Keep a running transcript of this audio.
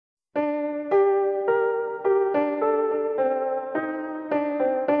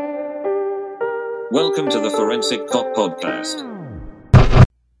Welcome to the Forensic Cop Podcast.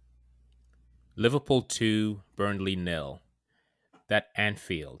 Liverpool 2, Burnley 0. That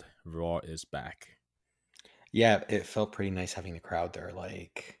Anfield roar is back. Yeah, it felt pretty nice having the crowd there.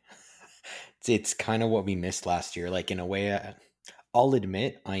 It's kind of what we missed last year. Like, in a way, I'll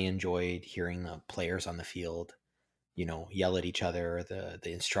admit I enjoyed hearing the players on the field, yell at each other,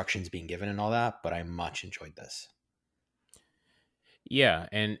 the instructions being given and all that, but I much enjoyed this. Yeah,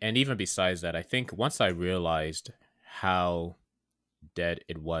 and even besides that, I think once I realized how dead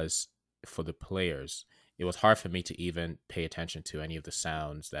it was for the players, it was hard for me to even pay attention to any of the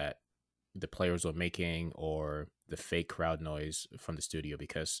sounds that the players were making or the fake crowd noise from the studio,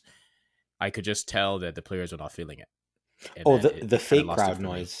 because I could just tell that the players were not feeling it. And Oh, then the it kinda fake lost it crowd for me.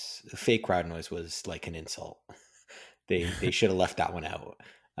 noise. The fake crowd noise was like an insult. They should have left that one out.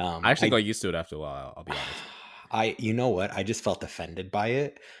 I actually got used to it after a while, I'll be honest. You know what? I just felt offended by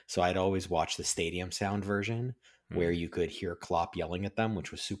it. So I'd always watch the stadium sound version where you could hear Klopp yelling at them,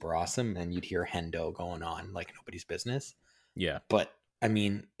 which was super awesome. And you'd hear Hendo going on like nobody's business. Yeah. But I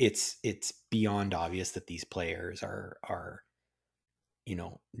mean, it's beyond obvious that these players are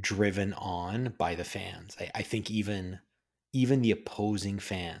driven on by the fans. I think even the opposing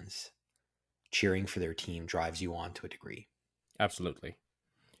fans cheering for their team drives you on to a degree. Absolutely.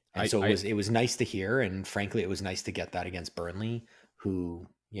 And so it was nice to hear, and frankly, it was nice to get that against Burnley, who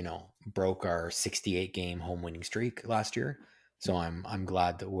broke our 68 game home winning streak last year. So I'm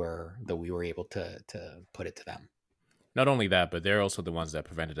glad that we were able to put it to them. Not only that, but they're also the ones that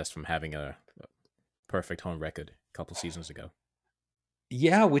prevented us from having a perfect home record a couple seasons ago.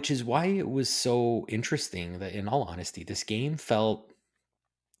 Yeah, which is why it was so interesting that, in all honesty, this game felt,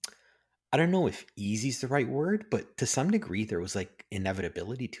 I don't know if easy is the right word, but to some degree there was like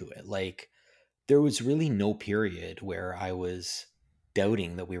inevitability to it. Like, there was really no period where I was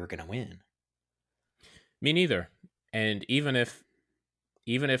doubting that we were going to win. Me neither. And even if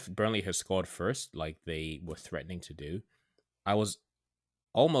Burnley had scored first, like they were threatening to do, I was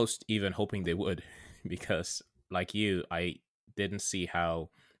almost even hoping they would, because like you, I didn't see how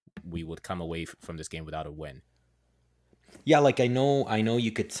we would come away from this game without a win. Yeah, like I know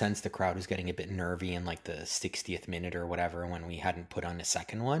you could sense the crowd was getting a bit nervy in like the 60th minute or whatever when we hadn't put on a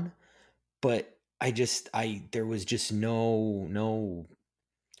second one. But there was just no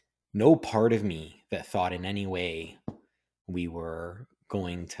part of me that thought in any way we were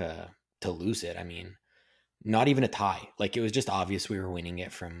going to lose it. I mean, not even a tie. Like, it was just obvious we were winning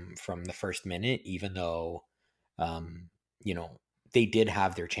it from the first minute, even though they did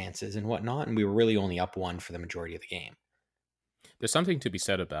have their chances and whatnot, and we were really only up one for the majority of the game. There's something to be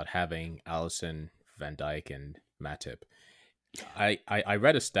said about having Alisson, Van Dijk, and Matip. I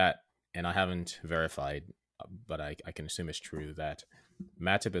read a stat, and I haven't verified, but I can assume it's true, that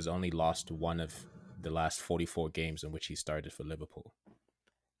Matip has only lost one of the last 44 games in which he started for Liverpool.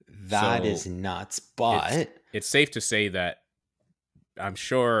 That is nuts, but it's safe to say that, I'm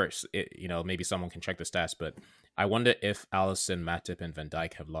sure maybe someone can check the stats, but I wonder if Alisson, Matip, and Van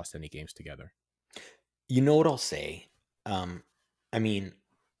Dijk have lost any games together. You know what I'll say? I mean,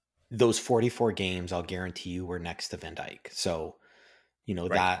 those 44 games, I'll guarantee you, were next to Van Dijk. So,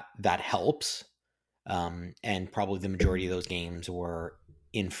 right. that helps. And probably the majority of those games were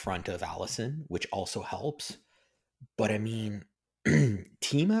in front of Alisson, which also helps. But I mean,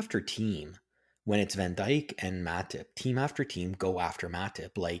 team after team, when it's Van Dijk and Matip, team after team go after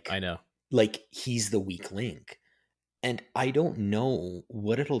Matip. Like, I know. Like, he's the weak link. And I don't know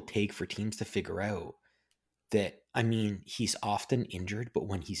what it'll take for teams to figure out that, I mean, he's often injured, but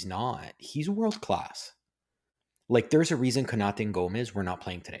when he's not, he's world class. Like, there's a reason Konate and Gomez were not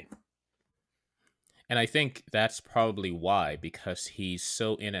playing today. And I think that's probably why, because he's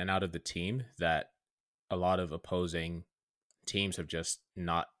so in and out of the team that a lot of opposing teams have just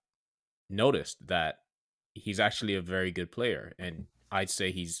not noticed that he's actually a very good player. And I'd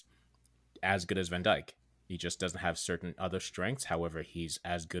say he's as good as Van Dijk. He just doesn't have certain other strengths. However, he's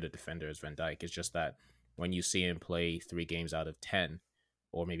as good a defender as Van Dijk. It's just that when you see him play 3 games out of 10,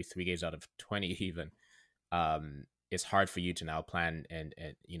 or maybe 3 games out of 20 even, it's hard for you to now plan and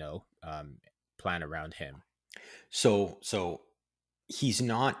plan around him. So he's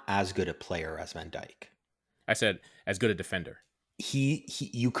not as good a player as Van Dijk. I said as good a defender.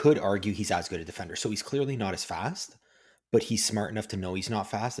 You could argue he's as good a defender. So he's clearly not as fast, but he's smart enough to know he's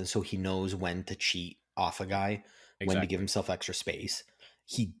not fast, and so he knows when to cheat off a guy, when to give himself extra space.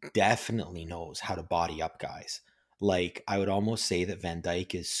 He definitely knows how to body up guys. Like, I would almost say that Van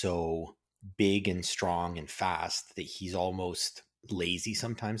Dijk is so big and strong and fast that he's almost lazy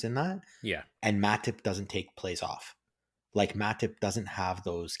sometimes in that. Yeah. And Matip doesn't take plays off. Like, Matip doesn't have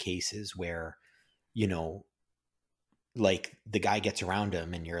those cases where you know, like the guy gets around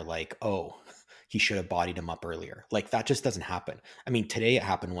him and you're like, oh, he should have bodied him up earlier. Like that just doesn't happen. I mean, today it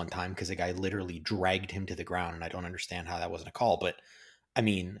happened one time because a guy literally dragged him to the ground, and I don't understand how that wasn't a call. But I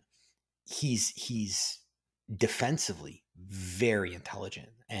mean, he's defensively very intelligent,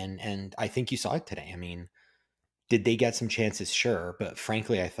 and I think you saw it today. I mean, did they get some chances? Sure, but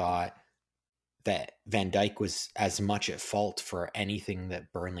frankly, I thought that Van Dijk was as much at fault for anything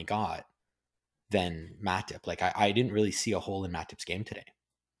that Burnley got than Matip. Like I didn't really see a hole in Matip's game today.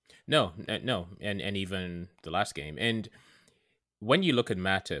 No, no, and even the last game. And when you look at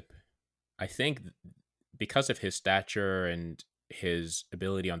Matip, I think because of his stature and his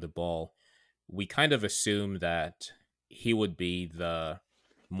ability on the ball, we kind of assume that he would be the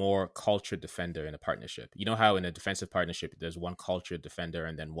more cultured defender in a partnership. You know how in a defensive partnership, there's one cultured defender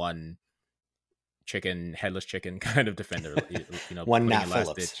and then one headless chicken kind of defender, One putting Nat in last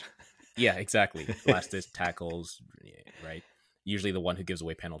Phillips. ditch. Yeah, exactly. Last ditch tackles, right? Usually the one who gives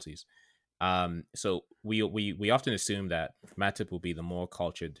away penalties. So we often assume that Matip will be the more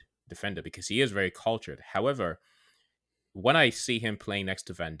cultured defender because he is very cultured. However, when I see him playing next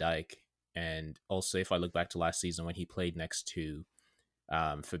to Van Dijk, and also if I look back to last season when he played next to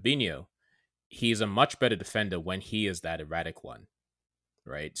Fabinho, he's a much better defender when he is that erratic one,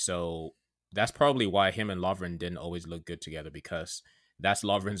 right? So that's probably why him and Lovren didn't always look good together, because that's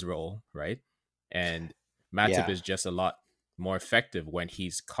Lovren's role, right? And Matip Yeah. is just a lot more effective when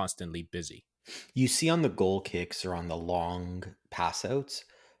he's constantly busy. You see on the goal kicks or on the long pass outs,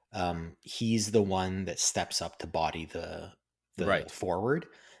 he's the one that steps up to body the Right. forward,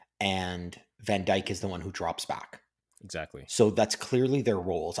 and Van Dijk is the one who drops back. Exactly. So that's clearly their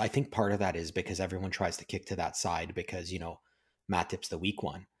roles. I think part of that is because everyone tries to kick to that side because, Matip's the weak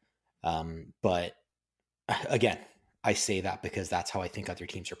one. But again, I say that because that's how I think other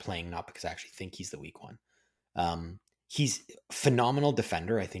teams are playing, not because I actually think he's the weak one. He's a phenomenal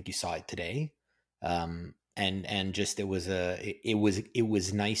defender. I think you saw it today. And just it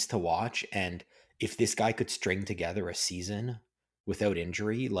was nice to watch. And if this guy could string together a season without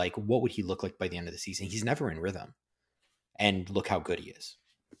injury, like what would he look like by the end of the season? He's never in rhythm. And look how good he is.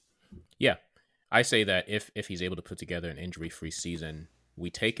 Yeah. I say that if he's able to put together an injury-free season,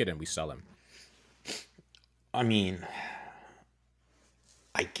 we take it and we sell him. I mean,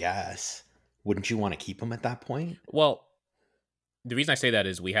 I guess. Wouldn't you want to keep him at that point? Well, the reason I say that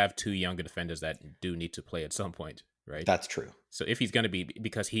is we have two younger defenders that do need to play at some point, right? That's true. So if he's going to be,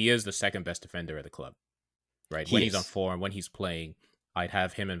 because he is the second best defender at the club, right? When he's on form, when he's playing, I'd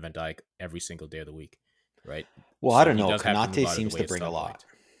have him and Van Dijk every single day of the week, right? Well, So I don't he know. does have to move Konate out of the seems way to at bring a some lot. point.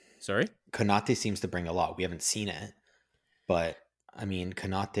 Sorry? Konate seems to bring a lot. We haven't seen it, but I mean,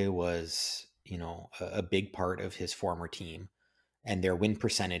 Konate was, a big part of his former team, and their win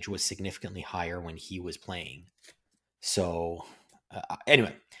percentage was significantly higher when he was playing. So,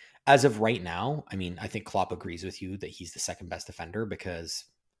 anyway, as of right now, I mean, I think Klopp agrees with you that he's the second best defender because,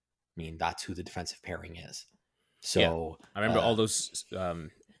 I mean, that's who the defensive pairing is. So yeah. I remember all those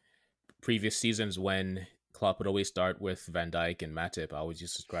previous seasons when Klopp would always start with Van Dijk and Matip. I always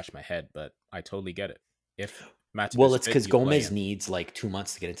used to scratch my head, but I totally get it. If Matip well, is it's fit, because you play Gomez him. needs like 2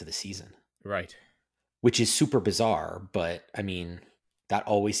 months to get into the season. Right. Which is super bizarre, but I mean, that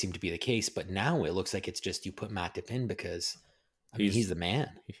always seemed to be the case. But now it looks like it's just you put Matip in because, I mean, he's the man.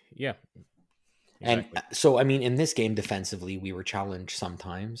 Yeah. Exactly. And so, I mean, in this game defensively, we were challenged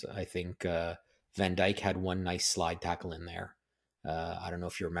sometimes. I think Van Dijk had one nice slide tackle in there. I don't know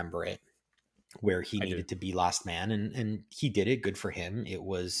if you remember it, where he needed to be last man, and he did it. Good for him. It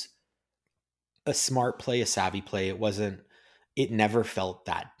was a smart play, a savvy play. It never felt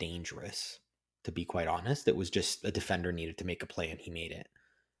that dangerous, to be quite honest. It was just a defender needed to make a play and he made it.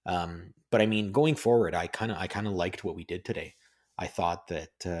 But I mean, going forward, I kind of liked what we did today. I thought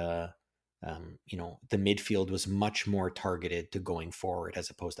that, the midfield was much more targeted to going forward as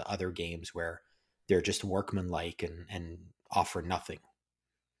opposed to other games where they're just workmanlike and offer nothing.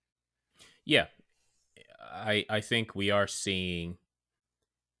 Yeah. I think we are seeing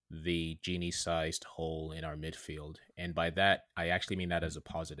the genie-sized hole in our midfield. And by that, I actually mean that as a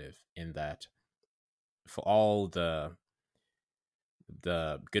positive, in that for all the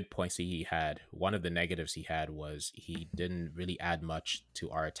good points he had, one of the negatives he had was he didn't really add much to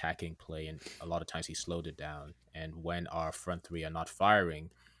our attacking play, and a lot of times he slowed it down. And when our front three are not firing,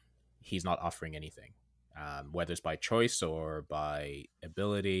 he's not offering anything, whether it's by choice or by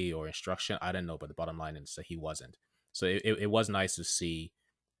ability or instruction, I don't know, but the bottom line is that he wasn't. So it was nice to see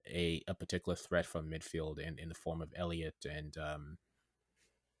a particular threat from midfield in the form of Elliott, and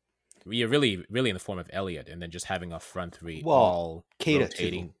really in the form of Elliott, and then just having a front three all Keita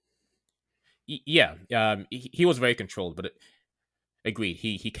rotating. too. Yeah, he was very controlled, but agreed.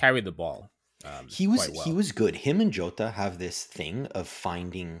 He carried the ball quite He well. was good. Him and Jota have this thing of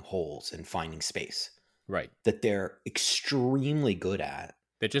finding holes and finding space Right. that they're extremely good at.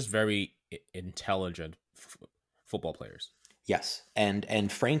 They're just very intelligent football players. Yes,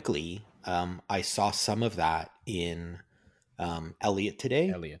 and frankly, I saw some of that in Elliot today,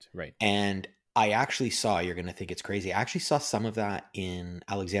 Elliot, right. and I actually saw. You're going to think it's crazy. I actually saw some of that in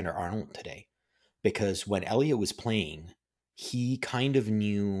Alexander Arnold today, because when Elliot was playing, he kind of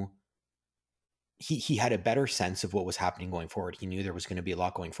knew. He had a better sense of what was happening going forward. He knew there was going to be a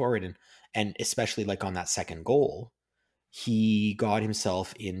lot going forward, and especially like on that second goal, he got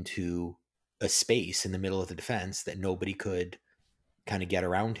himself into a space in the middle of the defense that nobody could kind of get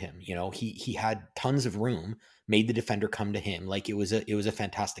around him. You know, he had tons of room, made the defender come to him. Like it was a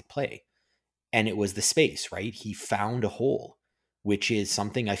fantastic play. And it was the space, right? He found a hole, which is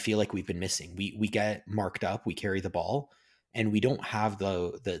something I feel like we've been missing. We get marked up, we carry the ball, and we don't have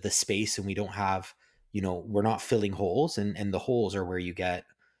the space, and we don't have, you know, we're not filling holes, and the holes are where you get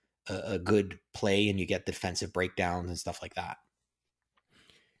a good play and you get defensive breakdowns and stuff like that.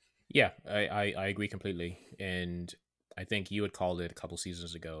 Yeah, I agree completely. And I think you had called it a couple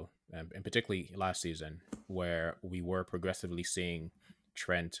seasons ago, and particularly last season, where we were progressively seeing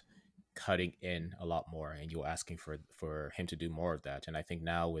Trent cutting in a lot more, and you were asking for him to do more of that. And I think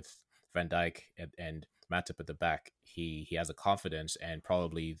now with Van Dijk and Matip at the back, he has a confidence and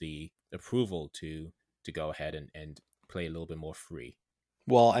probably the approval to go ahead and play a little bit more free.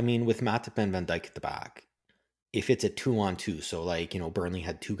 Well, I mean, with Matip and Van Dijk at the back, if it's a 2-on-2, so like, you know, Burnley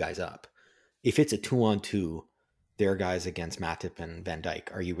had two guys up. If it's a 2-on-2, their guys against Matip and Van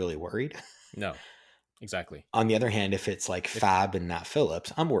Dijk, are you really worried? No, exactly. On the other hand, if it's like Fab and Nat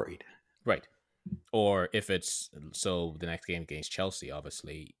Phillips, I'm worried. Right. Or if it's so the next game against Chelsea,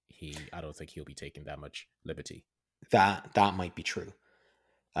 obviously I don't think he'll be taking that much liberty. That might be true.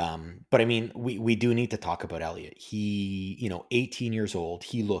 But I mean, we do need to talk about Elliot. He, you know, 18 years old,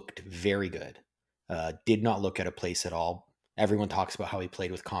 he looked very good. Did not look at a place at all. Everyone talks about how he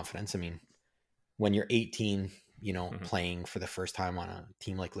played with confidence. I mean, when you're 18, you know, playing for the first time on a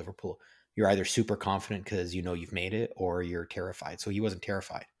team like Liverpool, you're either super confident because you know you've made it, or you're terrified. So he wasn't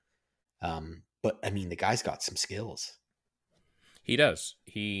terrified. But I mean, the guy's got some skills. He does.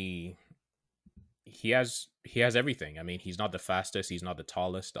 He has everything. I mean, he's not the fastest, he's not the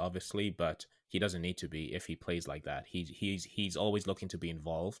tallest, obviously, but he doesn't need to be if he plays like that. He's always looking to be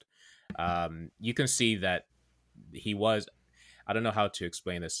involved. You can see that he was. I don't know how to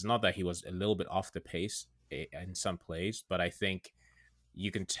explain this. It's not that he was a little bit off the pace in some plays, but I think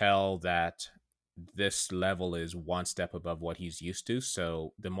you can tell that this level is one step above what he's used to.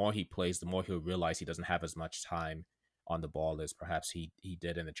 So the more he plays, the more he'll realize he doesn't have as much time on the ball as perhaps he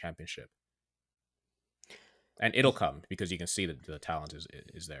did in the championship. And it'll come because you can see that the talent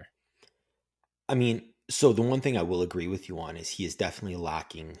is there. I mean, so the one thing I will agree with you on is he is definitely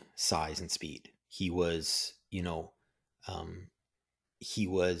lacking size and speed. He was, you know, he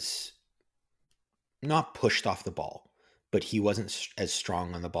was not pushed off the ball, but he wasn't as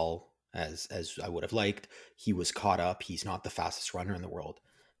strong on the ball as I would have liked. He was caught up. He's not the fastest runner in the world,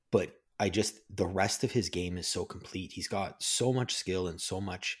 but the rest of his game is so complete. He's got so much skill and so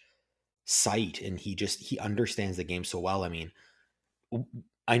much sight, and he understands the game so well. I mean,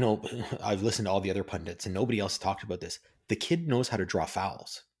 I know I've listened to all the other pundits and nobody else talked about this. The kid knows how to draw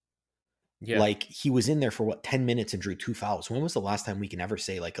fouls. Yeah. Like he was in there for 10 minutes and drew 2 fouls. When was the last time we can ever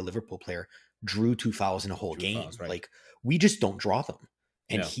say like a Liverpool player drew 2 fouls in a whole game? Fouls, right. Like we just don't draw them.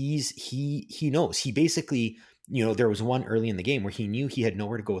 And he knows. He basically, you know, there was one early in the game where he knew he had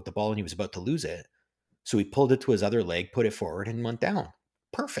nowhere to go with the ball and he was about to lose it. So he pulled it to his other leg, put it forward, and went down.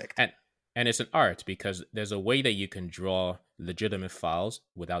 Perfect. And it's an art because there's a way that you can draw legitimate fouls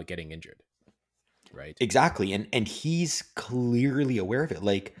without getting injured. Right. Exactly. And he's clearly aware of it.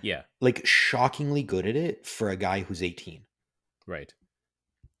 Like, yeah, like shockingly good at it for a guy who's 18. Right.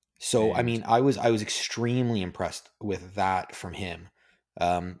 So, I mean, I was extremely impressed with that from him.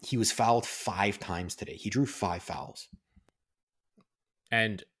 He was fouled 5 times today. He drew 5 fouls.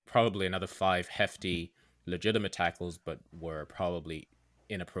 And probably another 5 hefty legitimate tackles, but were probably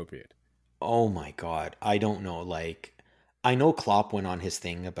inappropriate. Oh my God. I don't know. like, I know Klopp went on his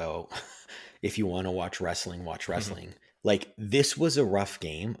thing about if you want to watch wrestling, watch wrestling. Mm-hmm. Like, this was a rough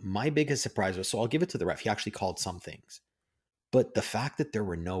game. My biggest surprise was, so I'll give it to the ref. He actually called some things. But the fact that there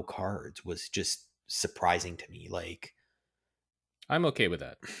were no cards was just surprising to me. Like, I'm okay with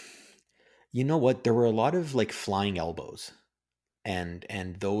that. You know what? There were a lot of like flying elbows. And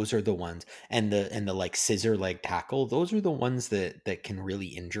those are the ones, and the like scissor leg tackle, those are the ones that can really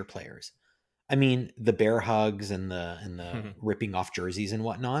injure players. I mean, the bear hugs and the ripping off jerseys and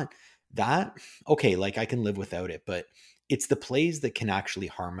whatnot, that okay, like I can live without it, but it's the plays that can actually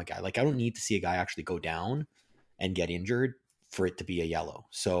harm a guy. Like I don't need to see a guy actually go down and get injured for it to be a yellow.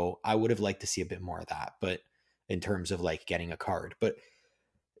 So I would have liked to see a bit more of that, but in terms of like getting a card. But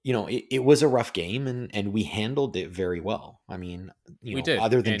it was a rough game and we handled it very well. I mean, We did,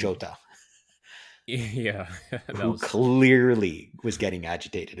 other than and Jota, yeah, that who was clearly was getting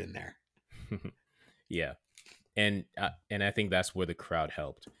agitated in there. yeah, and I think that's where the crowd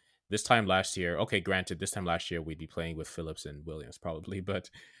helped. This time last year, okay, granted, this time last year we'd be playing with Phillips and Williams probably, but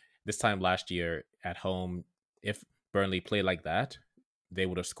this time last year at home, if Burnley played like that, they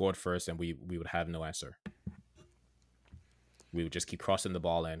would have scored first, and we would have no answer. We would just keep crossing the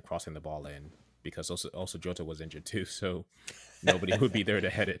ball in, because also Jota was injured too, so nobody would be there to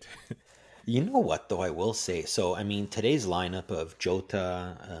head it. You know what, though, I will say. So, I mean, today's lineup of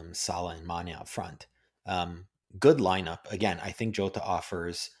Jota, Salah, and Mane up front, good lineup. Again, I think Jota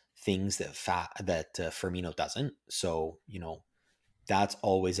offers things that Firmino doesn't. So, that's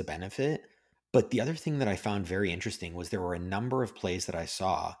always a benefit. But the other thing that I found very interesting was there were a number of plays that I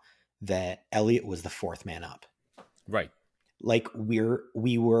saw that Elliot was the fourth man up. Right. Like we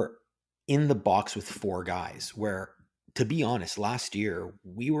were in the box with four guys, where, to be honest, last year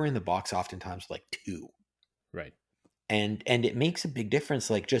we were in the box oftentimes like two. Right. And it makes a big difference,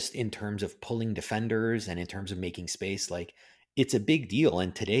 like just in terms of pulling defenders and in terms of making space. Like it's a big deal.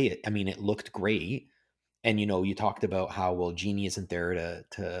 And today, I mean, it looked great. And you talked about how, well, Genie isn't there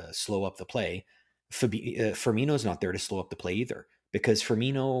to slow up the play. Firmino's not there to slow up the play either, because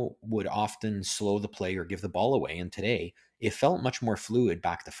Firmino would often slow the play or give the ball away. And today it felt much more fluid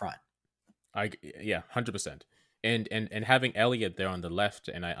back to front. Yeah, 100%. And having Elliot there on the left,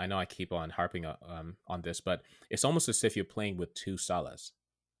 and I know I keep on harping on this, but it's almost as if you're playing with two Salahs,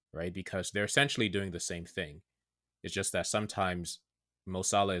 right? Because they're essentially doing the same thing. It's just that sometimes Mo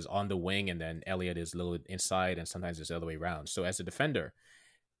Salah is on the wing and then Elliot is a little inside, and sometimes it's the other way around. So as a defender,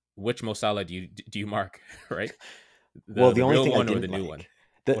 which Mo Salah do you mark, right? Well, the only real thing I one or the didn't new like, one?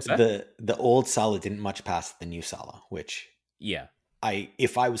 What's that? the old Salah didn't much pass the new Salah, which Yeah.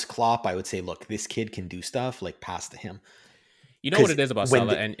 if I was Klopp, I would say, look, this kid can do stuff, like pass to him. You know what it is about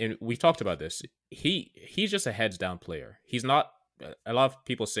Salah, the, and we've talked about this. He's just a heads down player. He's not. A lot of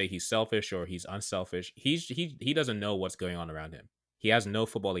people say he's selfish or he's unselfish. He doesn't know what's going on around him. He has no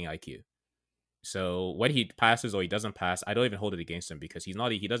footballing IQ. So when he passes or he doesn't pass, I don't even hold it against him, because he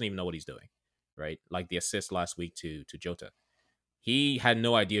doesn't even know what he's doing, right? Like the assist last week to Jota. He had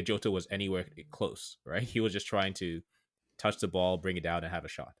no idea Jota was anywhere close, right? He was just trying to touch the ball, bring it down, and have a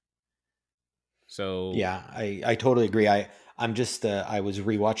shot. So yeah, I totally agree. I'm just I was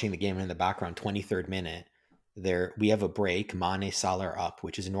rewatching the game in the background. 23rd minute, there we have a break. Mane, Salah are up,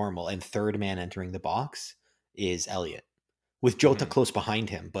 which is normal, and third man entering the box is Elliot, with Jota close behind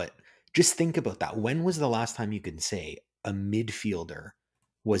him. But just think about that. When was the last time you could say a midfielder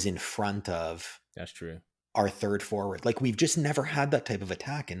was in front of that's true. Our third forward? Like, we've just never had that type of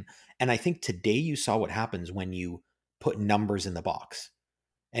attack. And I think today you saw what happens when you put numbers in the box.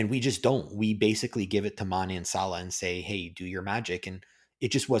 And we just don't. We basically give it to Mane and Salah and say, hey, do your magic. And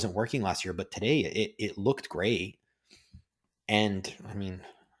it just wasn't working last year. But today it looked great. And I mean,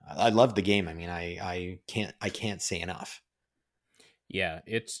 I love the game. I mean, I can't say enough. Yeah,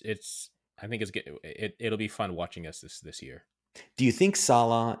 it's I think it'll be fun watching us this year. Do you think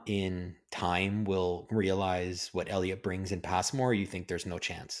Salah in time will realize what Elliot brings and pass more, or you think there's no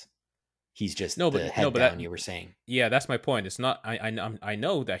chance? He's just head down, you were saying. Yeah, that's my point. It's not. I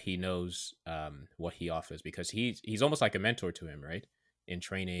know that he knows what he offers, because he's almost like a mentor to him, right? In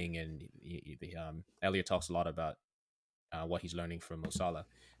training, and Elliot talks a lot about what he's learning from Mo Salah.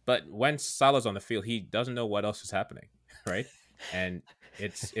 But when Salah's on the field, he doesn't know what else is happening, right? And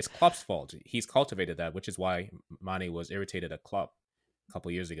it's Klopp's fault. He's cultivated that, which is why Mane was irritated at Klopp a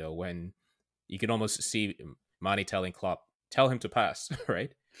couple years ago, when you could almost see Mane telling Klopp, "Tell him to pass,"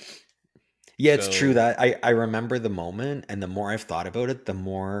 right? Yeah, it's true that I remember the moment, and the more I've thought about it, the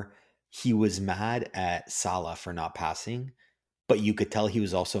more he was mad at Salah for not passing, but you could tell he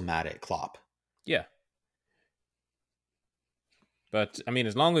was also mad at Klopp. Yeah. But I mean,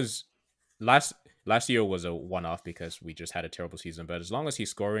 as long as last year was a one-off because we just had a terrible season, but as long as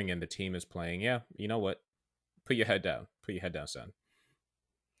he's scoring and the team is playing, yeah, you know what? Put your head down. Put your head down, son.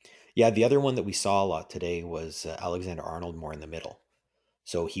 Yeah, the other one that we saw a lot today was Alexander-Arnold more in the middle.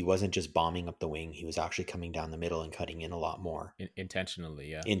 So he wasn't just bombing up the wing. He was actually coming down the middle and cutting in a lot more.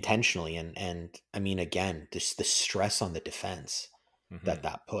 Intentionally, yeah. Intentionally. And I mean, again, just the stress on the defense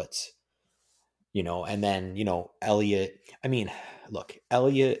that puts. And then, Elliot, I mean, look,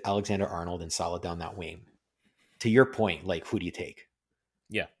 Elliot, Alexander-Arnold, and Salah down that wing. To your point, like, who do you take?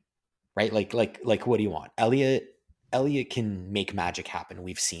 Yeah. Right? Like, what do you want? Elliot can make magic happen.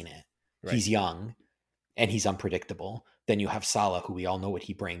 We've seen it. Right. He's young and he's unpredictable. Then you have Salah, who we all know what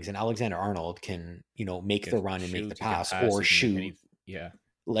he brings, and Alexander-Arnold can, make the run and make the pass or shoot. Yeah.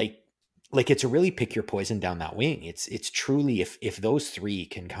 Like it's a really pick your poison down that wing. It's truly, if those three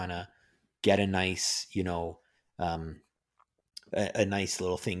can kind of get a nice, a nice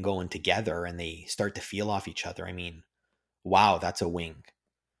little thing going together and they start to feel off each other. I mean, wow, that's a wing.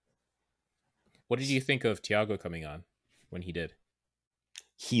 What did you think of Thiago coming on when he did?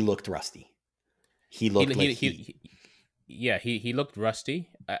 He looked rusty. He looked he looked rusty.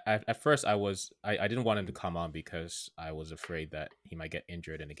 At first, I didn't want him to come on because I was afraid that he might get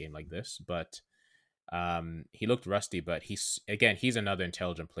injured in a game like this. But he looked rusty. But he's another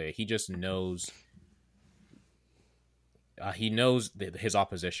intelligent player. He just knows. He knows his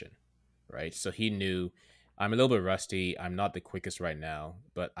opposition, right? So he knew, I'm a little bit rusty. I'm not the quickest right now,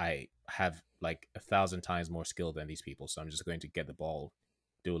 but I have like 1,000 times more skill than these people. So I'm just going to get the ball,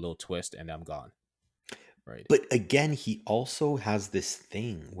 do a little twist, and I'm gone. Right. But again, he also has this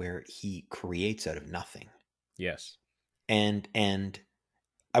thing where he creates out of nothing. Yes. And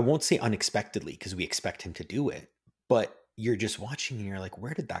I won't say unexpectedly because we expect him to do it, but you're just watching and you're like,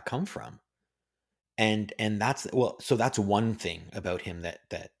 where did that come from? And that's, well, so that's one thing about him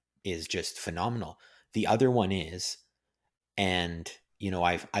that is just phenomenal. The other one is, and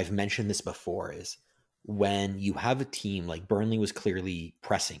I've mentioned this before, is when you have a team like Burnley was clearly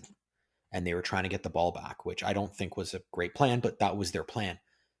pressing and they were trying to get the ball back, which I don't think was a great plan, but that was their plan.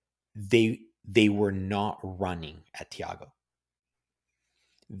 They were not running at Thiago.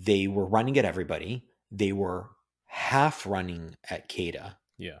 They were running at everybody. They were half running at Keita.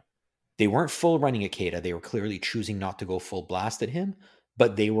 Yeah. They weren't full running at Keita. They were clearly choosing not to go full blast at him,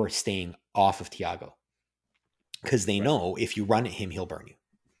 but they were staying off of Thiago because they know if you run at him, he'll burn you.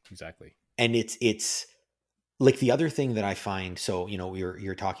 Exactly. And it's like the other thing that I find. So,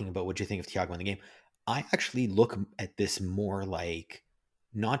 you're talking about what you think of Thiago in the game. I actually look at this more like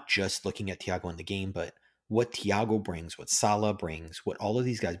not just looking at Thiago in the game, but what Thiago brings, what Salah brings, what all of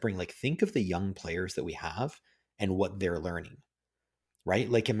these guys bring. Like, think of the young players that we have and what they're learning. Right?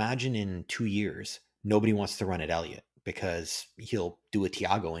 Like, imagine in 2 years, nobody wants to run at Elliot because he'll do a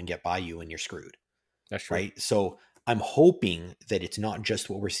Thiago and get by you and you're screwed. That's true. Right? So I'm hoping that it's not just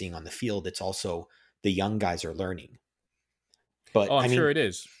what we're seeing on the field. It's also the young guys are learning. But I'm sure it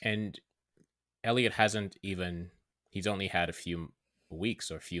is. And Elliot he's only had a few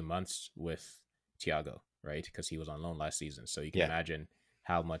weeks or a few months with Thiago, right? Because he was on loan last season. So you can imagine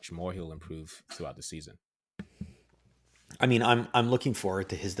how much more he'll improve throughout the season. I mean, I'm looking forward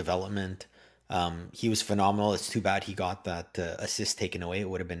to his development. He was phenomenal. It's too bad he got that assist taken away. It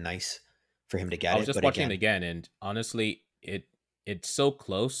would have been nice for him to get it. I was just watching it again, and honestly, it's so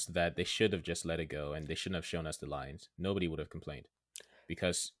close that they should have just let it go, and they shouldn't have shown us the lines. Nobody would have complained,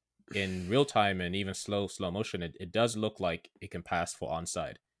 because in real time and even slow motion, it does look like it can pass for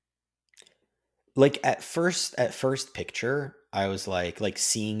onside. Like at first picture, I was like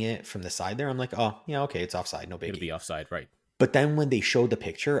seeing it from the side there. I'm like, oh yeah, okay, it's offside, no biggie. It'll be offside, right? But then when they showed the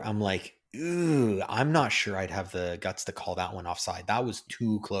picture, I'm like, ooh, I'm not sure I'd have the guts to call that one offside. That was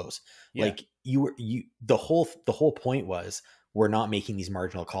too close. Yeah. Like the whole point was we're not making these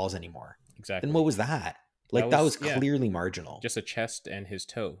marginal calls anymore. Exactly. And what was that? Like that was clearly marginal. Just a chest and his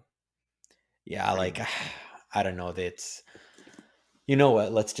toe. Yeah, like I don't know. That's, you know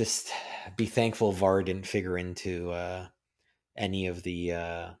what? Let's just be thankful VAR didn't figure into any of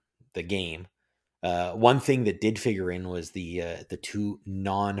the game. One thing that did figure in was the two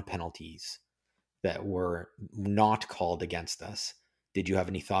non-penalties that were not called against us. Did you have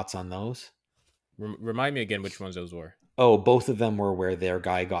any thoughts on those? Remind me again which ones those were. Oh, both of them were where their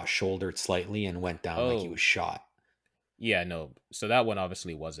guy got shouldered slightly and went down like he was shot. Yeah, no. So that one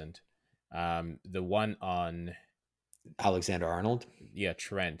obviously wasn't. The one on Alexander-Arnold? Yeah,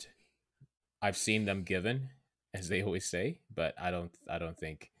 Trent. I've seen them given, as they always say, but I don't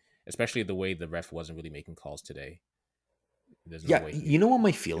think, especially the way the ref wasn't really making calls today. There's no way you know what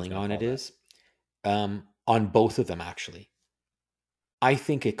my feeling on it is? On both of them, actually. I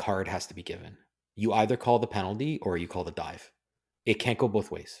think a card has to be given. You either call the penalty or you call the dive. It can't go both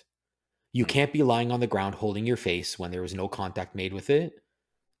ways. You can't be lying on the ground holding your face when there was no contact made with it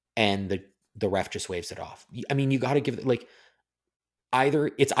and the ref just waves it off. I mean, you got to give it, like,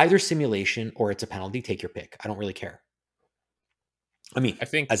 it's either simulation or it's a penalty. Take your pick. I don't really care. I mean, I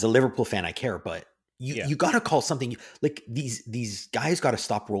think as a Liverpool fan, I care, but Yeah. You got to call something. Like these guys got to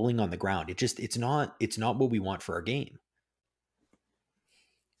stop rolling on the ground. It's not what we want for our game.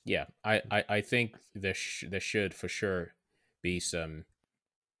 Yeah, I think there should for sure be some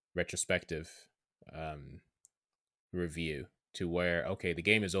retrospective um, review to where, okay, the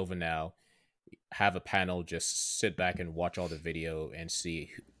game is over now. Have a panel just sit back and watch all the video and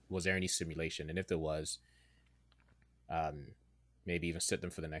see was there any simulation, and if there was, um, maybe even sit them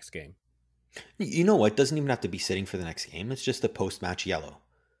for the next game. You know what? It doesn't even have to be sitting for the next game. It's just a post-match yellow.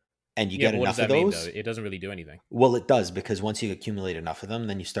 And you Yeah, get but what does enough of that mean though? those. It doesn't really do anything. Well, it does, because once you accumulate enough of them,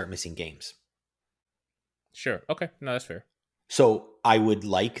 then you start missing games. Sure. Okay. No, that's fair. So I would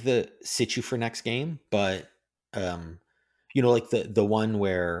like the situ for next game, but um, like the one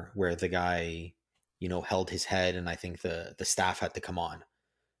where the guy, held his head, and I think the staff had to come on.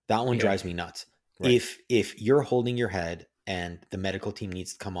 That one Yeah. drives me nuts. Right. If you're holding your head and the medical team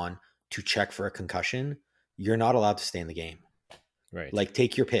needs to come on to check for a concussion, you're not allowed to stay in the game. Right. Like,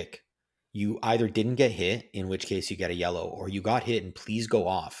 take your pick. You either didn't get hit, in which case you get a yellow, or you got hit and please go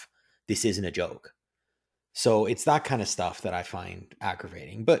off. This isn't a joke. So it's that kind of stuff that I find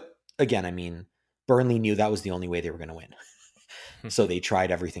aggravating. But again, I mean, Burnley knew that was the only way they were going to win. So they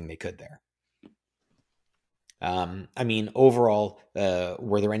tried everything they could there. I mean, overall,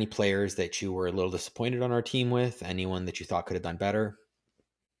 were there any players that you were a little disappointed on our team with? Anyone that you thought could have done better?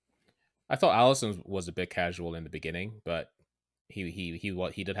 I thought Allison was a bit casual in the beginning, but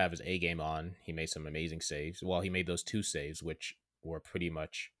he did have his A game on. He made some amazing saves. Well, he made those 2 saves, which were pretty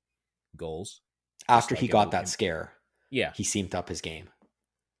much goals. After he got that scare, yeah, he seemed up his game.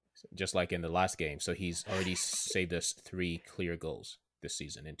 just like in the last game. So he's already saved us 3 clear goals this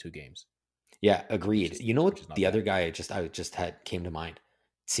season in 2 games. Yeah, agreed. You know what? The bad. other guy I just had came to mind,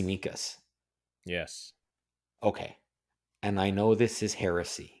 Tsimikas. Yes. Okay, and I know this is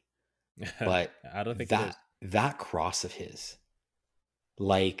heresy, but I don't think that cross of his,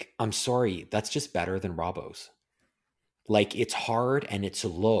 like, I'm sorry, that's just better than Robbo's. Like, it's hard and it's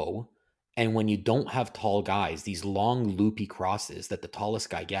low, and when you don't have tall guys, these long loopy crosses that the tallest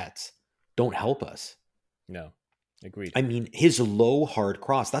guy gets don't help us. No, agreed. I mean, his low hard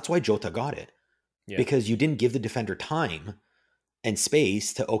cross, that's why Jota got it. Yeah. Because you didn't give the defender time and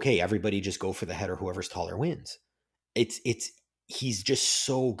space to, okay, everybody just go for the header, whoever's taller wins. He's just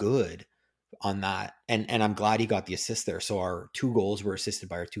so good on that. And I'm glad he got the assist there. So our 2 goals were assisted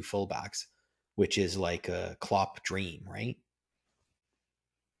by our 2 fullbacks, which is like a Klopp dream, right?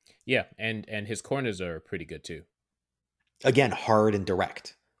 Yeah, and his corners are pretty good too. Again, hard and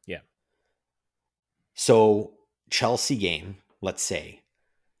direct. Yeah. So Chelsea game, let's say.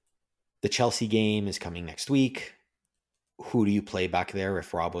 The Chelsea game is coming next week. Who do you play back there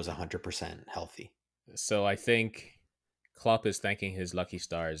if Rob was 100% healthy? So I think Klopp is thanking his lucky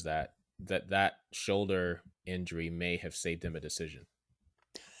stars that shoulder injury may have saved him a decision.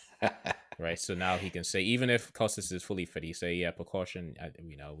 Right. So now he can say, even if Costas is fully fit, he say, yeah, precaution.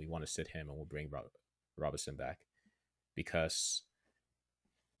 We want to sit him and we'll bring Robertson back, because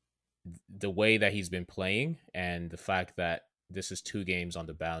the way that he's been playing and the fact that this is 2 games on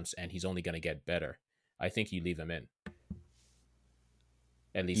the bounce and he's only going to get better, I think you leave him in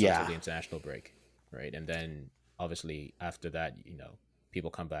at least until the international break, right? And then obviously after that, people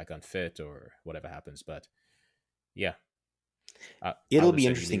come back unfit or whatever happens. But yeah, it'll be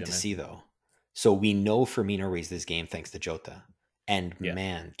interesting to see though. So we know Firmino raised this game thanks to Jota, and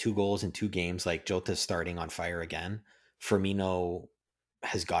man, 2 goals in 2 games. Like, Jota's starting on fire again. Firmino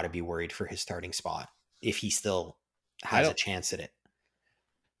has got to be worried for his starting spot if he still has a chance at it.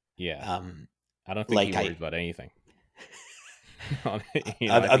 Yeah, I don't think he worries about anything.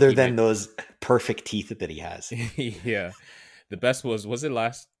 Other than those perfect teeth that he has. Yeah, the best was it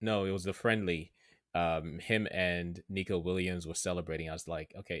last? No, it was the friendly. Him and Nico Williams were celebrating. I was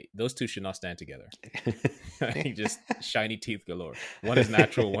like, okay, those 2 should not stand together. Just shiny teeth galore. One is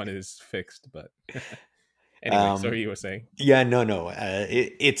natural, one is fixed. But anyway, sorry, you were saying? Yeah, no.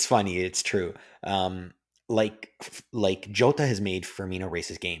 It's funny. It's true. Like Jota has made Firmino race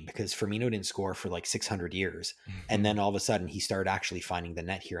his game, because Firmino didn't score for like 600 years. And then all of a sudden he started actually finding the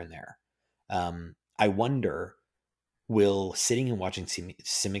net here and there. I wonder, will sitting and watching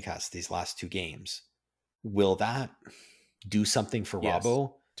Tsimikas these last 2 games, will that do something for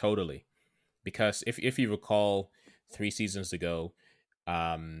Robbo? Totally. Because if you recall 3 seasons ago,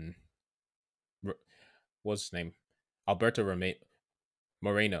 what's his name? Alberto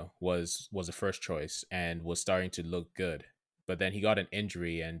Moreno was the first choice and was starting to look good. But then he got an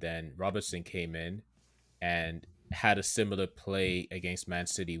injury, and then Robertson came in and had a similar play against Man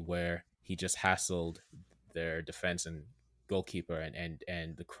City where he just hassled their defense and goalkeeper,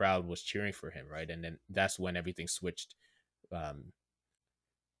 and the crowd was cheering for him, right? And then that's when everything switched um,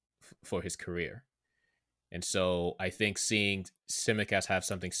 for his career. And so I think seeing Simicast have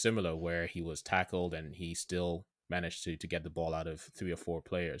something similar where he was tackled and he still managed to get the ball out of 3 or 4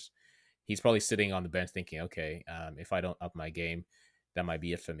 players, he's probably sitting on the bench thinking, okay, if I don't up my game, that might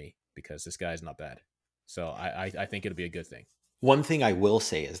be it for me because this guy's not bad. So I think it'll be a good thing. One thing I will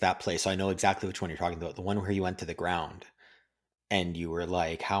say is that play, so I know exactly which one you're talking about, the one where he went to the ground and you were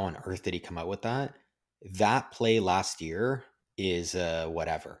like, how on earth did he come out with that? That play last year is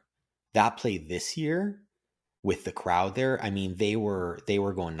whatever. That play this year with the crowd there, I mean, they were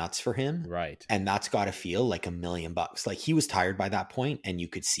going nuts for him. Right. And that's got to feel like $1,000,000. Like he was tired by that point and you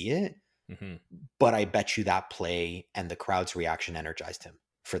could see it. Mm-hmm. But I bet you that play and the crowd's reaction energized him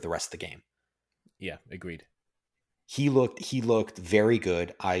for the rest of the game. Yeah, agreed. He looked very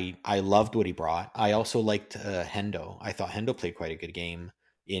good. I loved what he brought. I also liked Hendo. I thought Hendo played quite a good game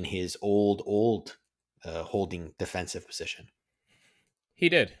in his old holding defensive position. He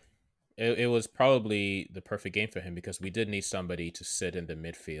did. It was probably the perfect game for him because we did need somebody to sit in the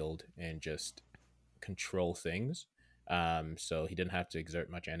midfield and just control things. So he didn't have to exert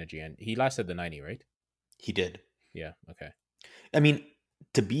much energy, and he lasted the 90, right? He did. Yeah. Okay. I mean,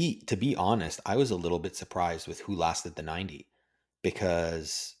 to be honest, I was a little bit surprised with who lasted the 90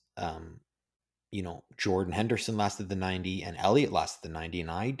 because Jordan Henderson lasted the 90 and Elliott lasted the 90, and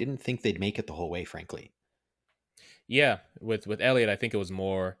I didn't think they'd make it the whole way, frankly. Yeah, with Elliott, I think it was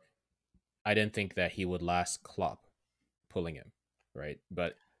more. I didn't think that he would last Klopp pulling him, right?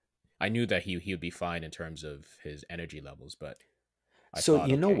 But I knew that he would be fine in terms of his energy levels. But I So thought,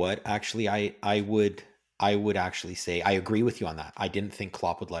 you know okay, what? Actually, I would actually say I agree with you on that. I didn't think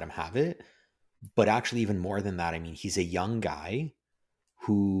Klopp would let him have it, but actually, even more than that, I mean, he's a young guy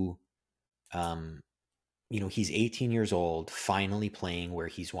who, he's 18 years old, finally playing where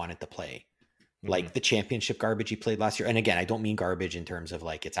he's wanted to play. Like the championship garbage he played last year. And again, I don't mean garbage in terms of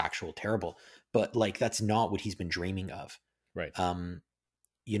like it's actual terrible, but like that's not what he's been dreaming of. right.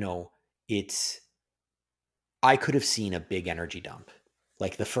 It's I could have seen a big energy dump.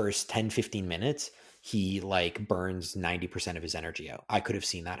 Like the first 10, 15 minutes, he like burns 90% of his energy out. I could have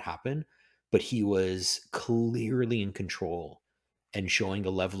seen that happen, but he was clearly in control and showing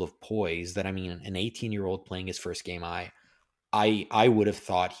a level of poise that, I mean, an 18-year-old playing his first game, I would have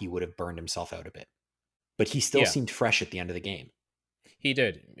thought he would have burned himself out a bit, but he still Yeah, seemed fresh at the end of the game. he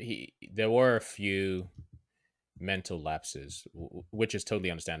did. There were a few mental lapses, which is totally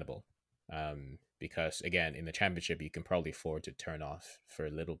understandable. Because again, in the championship, you can probably afford to turn off for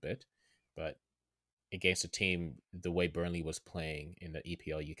a little bit, but against a team the way Burnley was playing in the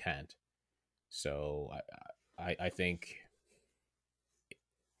EPL, you can't. So I think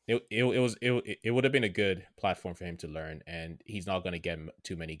it would have been a good platform for him to learn, and he's not going to get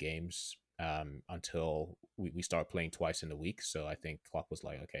too many games until we start playing twice in the week. So I think Klopp was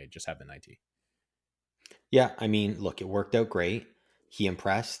like, okay, just have the 90. Yeah, I mean, look, it worked out great. He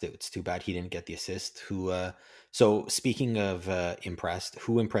impressed. It's too bad he didn't get the assist. So speaking of impressed,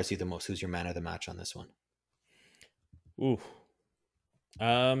 who impressed you the most? Who's your man of the match on this one? Ooh.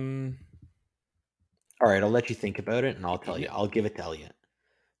 Um. All right, I'll let you think about it, and I'll tell you. Yeah. I'll give it to Elliot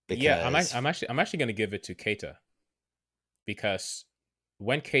Yeah. because I'm actually going to give it to Keita because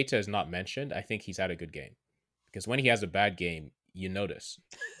when Keita is not mentioned, I think he's had a good game. Because when he has a bad game, you notice,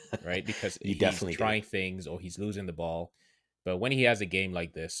 right? Because you he's definitely trying do. things or he's losing the ball. But when he has a game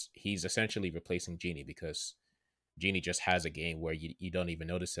like this, he's essentially replacing Genie because Genie just has a game where you don't even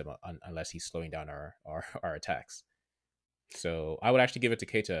notice him unless he's slowing down our attacks. So I would actually give it to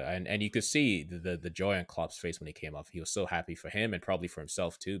Keita, and you could see the joy on Klopp's face when he came off. He was so happy for him and probably for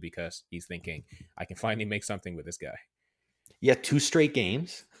himself too because he's thinking, I can finally make something with this guy. Yeah, 2 straight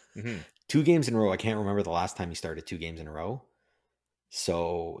games, Mm-hmm. 2 games in a row. I can't remember the last time he started 2 games in a row.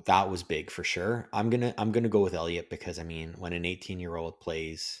 So that was big for sure. I'm gonna go with Elliot because I mean, when an 18-year-old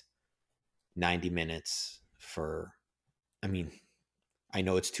plays 90 minutes for, I mean, I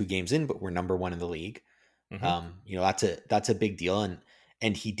know it's 2 games in, but we're number one in the league. Mm-hmm. That's a big deal,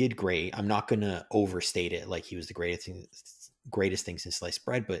 and he did great. I'm not gonna overstate it like he was the greatest thing since sliced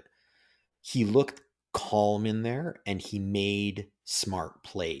bread, but he looked calm in there and he made smart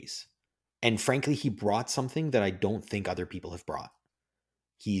plays. And frankly, he brought something that I don't think other people have brought.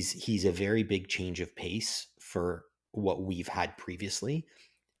 He's a very big change of pace for what we've had previously,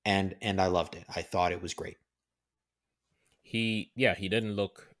 and I loved it. I thought it was great. He didn't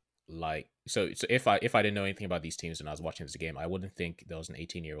look like so if I didn't know anything about these teams and I was watching this game, I wouldn't think there was an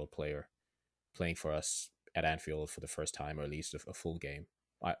 18-year-old player playing for us at Anfield for the first time or at least a full game.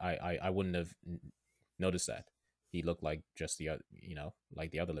 I wouldn't have noticed that. he looked like just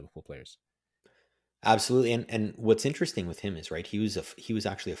like the other Liverpool players. Absolutely. And what's interesting with him is, right, he was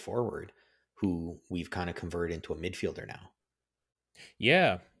actually a forward who we've kind of converted into a midfielder now.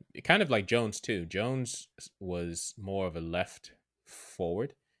 Yeah, kind of like Jones too. Jones was more of a left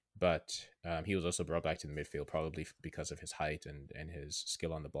forward, but he was also brought back to the midfield probably because of his height and his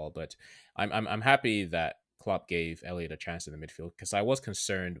skill on the ball. But I'm happy that Klopp gave Elliott a chance in the midfield, because I was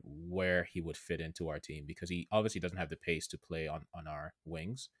concerned where he would fit into our team, because he obviously doesn't have the pace to play on our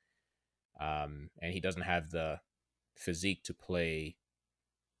wings, and he doesn't have the physique to play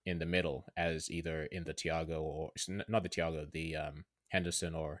in the middle as either in the Thiago or not the Thiago, the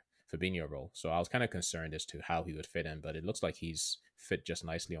Henderson or Fabinho role. So I was kind of concerned as to how he would fit in, but it looks like he's fit just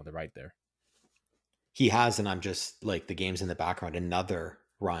nicely on the right there. He has, and I'm just like, the game's in the background, another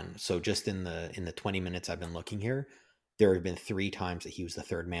run. So just in the 20 minutes I've been looking here, there have been 3 times that he was the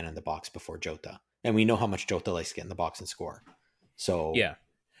third man in the box before Jota. And we know how much Jota likes to get in the box and score. So yeah,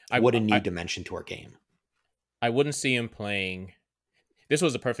 what a new dimension to our game. I wouldn't see him playing. This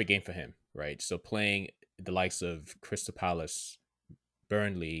was a perfect game for him, right? So playing the likes of Crystal Palace,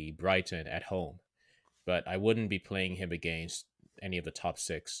 Burnley, Brighton at home, but I wouldn't be playing him against any of the top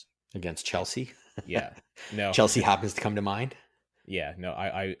 6. Against Chelsea? Yeah, no. Chelsea happens to come to mind. Yeah, no,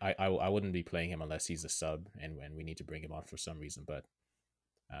 I wouldn't be playing him unless he's a sub and when we need to bring him on for some reason. But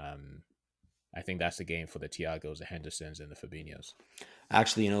I think that's the game for the Thiagos, the Hendersons, and the Fabinhos.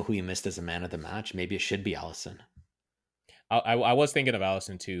 Actually, you know who you missed as a man of the match? Maybe it should be Alisson. I was thinking of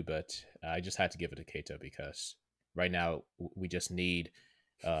Alisson too, but I just had to give it to Keita because right now we just need.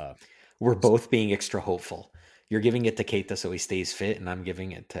 We're both being extra hopeful. You're giving it to Keita so he stays fit, and I'm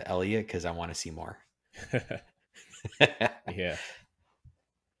giving it to Elliott because I want to see more. Yeah.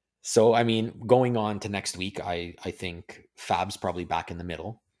 So, I mean, going on to next week, I think Fab's probably back in the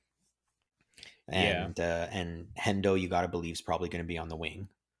middle. And and Hendo, you got to believe, is probably going to be on the wing.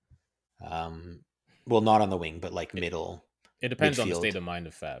 Well, not on the wing, but like middle. It depends midfield. on the state of mind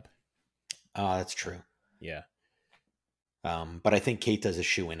of Fab. That's true. Yeah. But I think Keita's a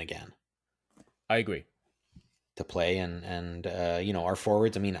shoe-in again. I agree. To play, and you know, our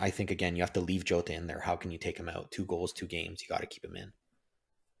forwards, I mean, I think, again, you have to leave Jota in there. How can you take him out? 2 goals, 2 games. You got to keep him in.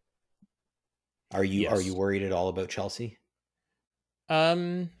 Are you worried at all about Chelsea?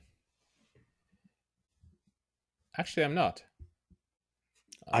 Actually, I'm not.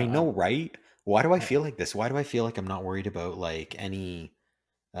 I know, right? Why do I feel like this? Why do I feel like I'm not worried about like any,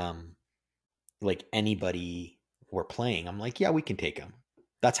 like anybody we're playing? I'm like, yeah, we can take them.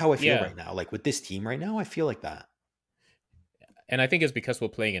 That's how I feel right now. Like with this team right now, I feel like that. And I think it's because we're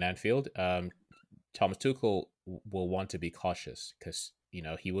playing in Anfield. Thomas Tuchel will want to be cautious because, you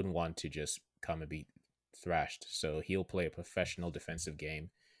know, he wouldn't want to just come and be thrashed. So he'll play a professional defensive game,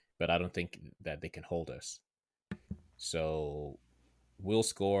 but I don't think that they can hold us. So we'll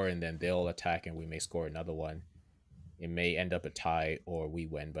score and then they'll attack and we may score another one. It may end up a tie or we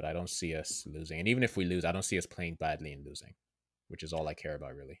win, but I don't see us losing. And even if we lose, I don't see us playing badly and losing, which is all I care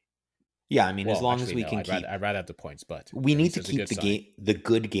about, really. Yeah, I mean, as long as we can keep... I'd rather have the points, but... We need to keep the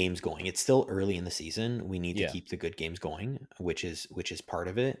good games going. It's still early in the season. We need to keep the good games going, which is part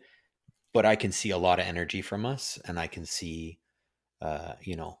of it. But I can see a lot of energy from us, and I can see,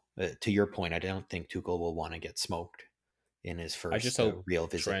 you know, to your point, I don't think Tuchel will want to get smoked in his first I just hope real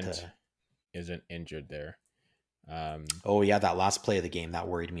visit. Trent isn't injured there. Oh, yeah, that last play of the game, that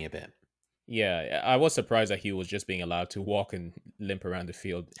worried me a bit. Yeah, I was surprised that he was just being allowed to walk and limp around the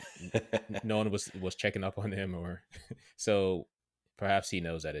field. No one was checking up on him, or so perhaps he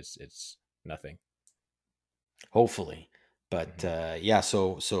knows that it's nothing. Hopefully, but yeah.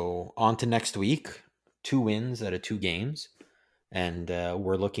 So on to next week. 2 wins out of 2 games, and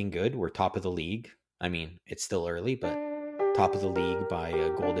we're looking good. We're top of the league. I mean, it's still early, but top of the league by a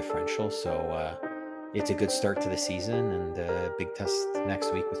goal differential. So it's a good start to the season, and a big test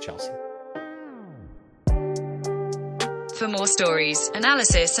next week with Chelsea. For more stories,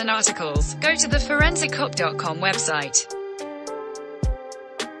 analysis and articles, go to theforensiccop.com website.